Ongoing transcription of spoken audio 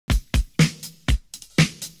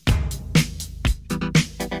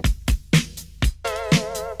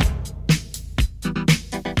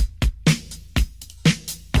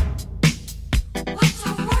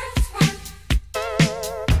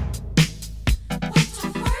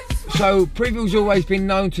So Prevu's always been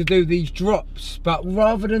known to do these drops, but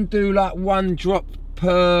rather than do like one drop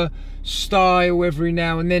per style every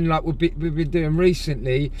now and then like we've been doing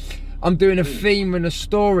recently, I'm doing a theme and a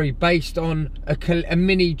story based on a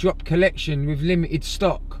mini drop collection with limited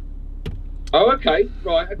stock. Oh, okay,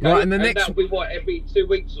 right, okay. Right, and that'll be what, every 2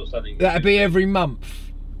 weeks or something? That'll be every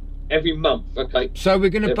month. Every month, okay. So we're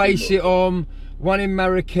going to base it on one in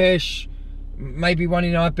Marrakesh, maybe one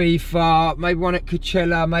in Ibiza, maybe one at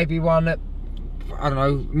Coachella, maybe one at, I don't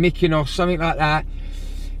know, Mykonos, something like that.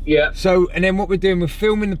 Yeah. So, and then what we're doing, we're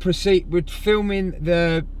filming the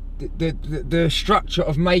structure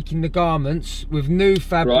of making the garments with new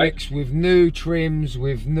fabrics, with new trims,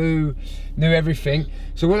 with new everything.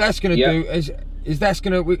 So what that's going to do is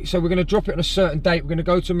so we're going to drop it on a certain date. We're going to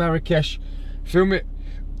go to Marrakesh, film it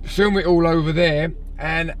all over there,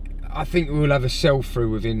 and I think we'll have a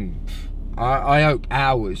sell-through within, I hope,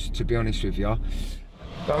 hours, to be honest with you.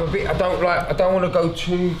 But I don't want to go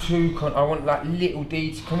too I want like little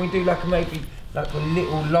details. Can we do like maybe like a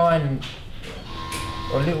little line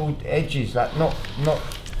or little edges, like not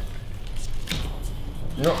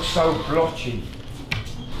so blotchy.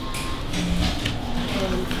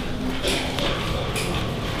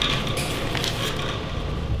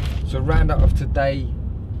 So round up of today,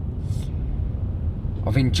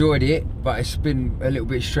 I've enjoyed it, but it's been a little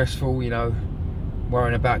bit stressful, you know,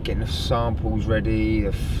 worrying about getting the samples ready,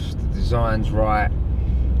 the designs right.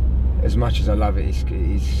 As much as I love it,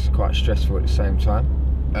 it's quite stressful at the same time.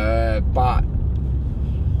 But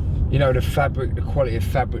you know, the fabric, the quality of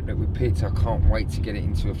fabric that we picked, I can't wait to get it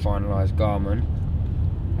into a finalised garment.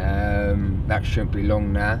 That shouldn't be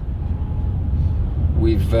long now.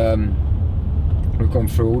 We've gone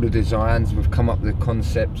through all the designs, we've come up with the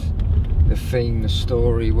concept, the theme, the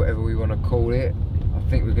story, whatever we want to call it. I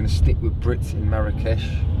think we're going to stick with Brits in Marrakesh.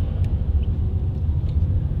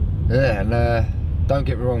 Yeah, and don't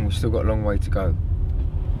get me wrong, we've still got a long way to go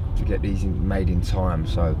to get these made in time.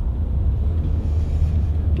 So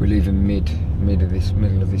we're leaving middle of this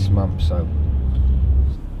month, so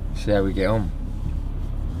see how we get on.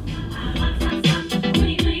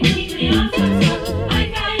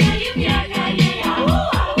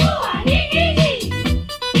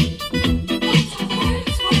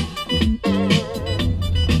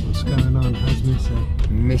 What's going on? How's Missy?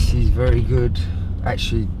 Missy's very good.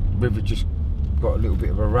 Actually, River just got a little bit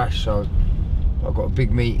of a rash, so I've got a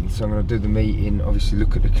big meeting, so I'm going to do the meeting, obviously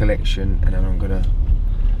look at the collection, and then I'm going to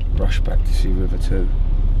rush back to see River too,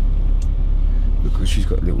 because she's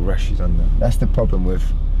got little rashes under. That's the problem with,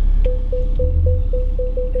 you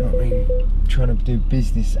know what I mean, trying to do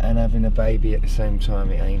business and having a baby at the same time.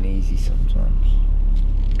 It ain't easy sometimes,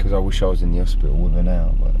 because I wish I was in the hospital with her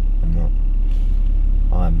now, but I'm not.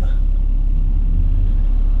 I'm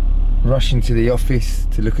rushing to the office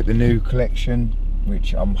to look at the new collection,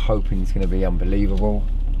 which I'm hoping is going to be unbelievable.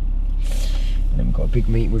 And then we've got a big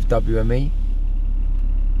meeting with WME.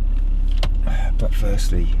 But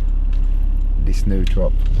firstly, this new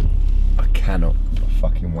drop, I cannot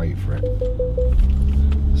fucking wait for it.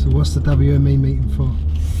 So what's the WME meeting for?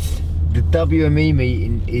 The WME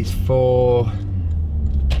meeting is for,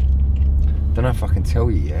 don't know if I can tell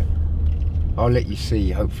you yet. I'll let you see.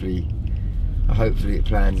 Hopefully it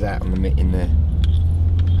plans out on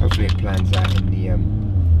hopefully it plans out in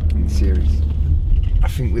the series. I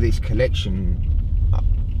think with this collection,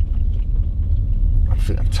 I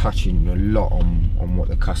think I'm touching a lot on what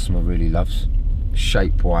the customer really loves,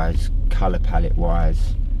 shape wise, colour palette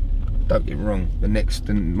wise. Don't get me wrong, the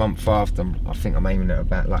month after, I think I'm aiming at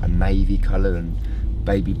about like a navy colour and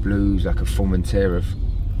baby blues, like a Formentera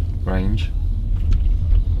range.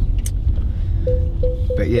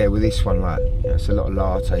 But yeah, with this one, like, you know, it's a lot of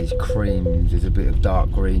lattes, creams, there's a bit of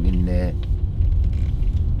dark green in there.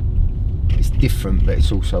 It's different, but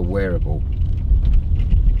it's also wearable.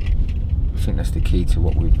 I think that's the key to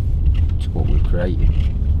what we've created.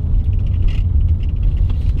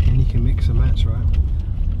 And you can mix and match, right?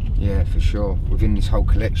 Yeah, for sure. Within this whole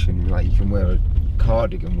collection, like, you can wear a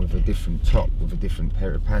cardigan with a different top, with a different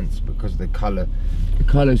pair of pants, because of the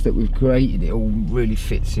colours that we've created, it all really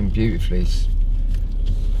fits in beautifully.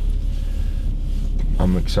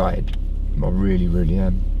 I'm excited. I really, really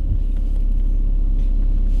am.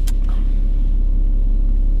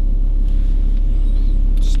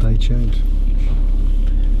 Stay tuned.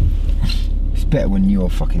 It's better when you're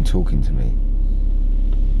fucking talking to me.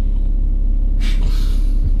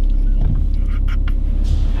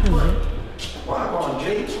 What on,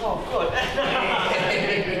 G? Oh, God.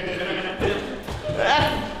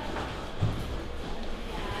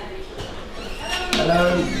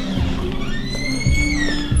 Hello.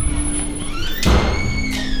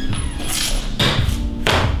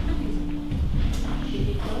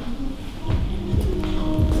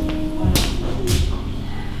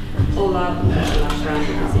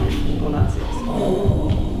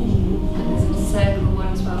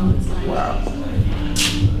 Wow.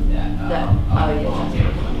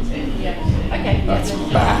 Okay. That's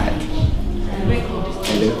bad.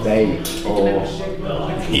 Hello, babe. Oh.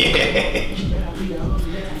 Yeah.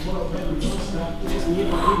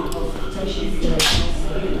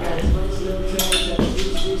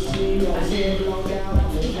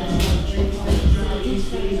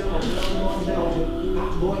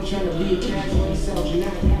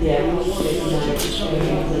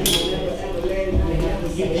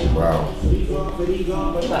 Wow.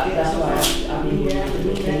 That's why I mean,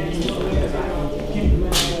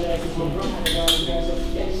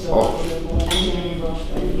 Oh.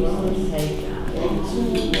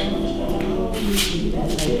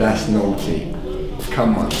 That's naughty.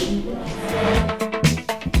 Come on.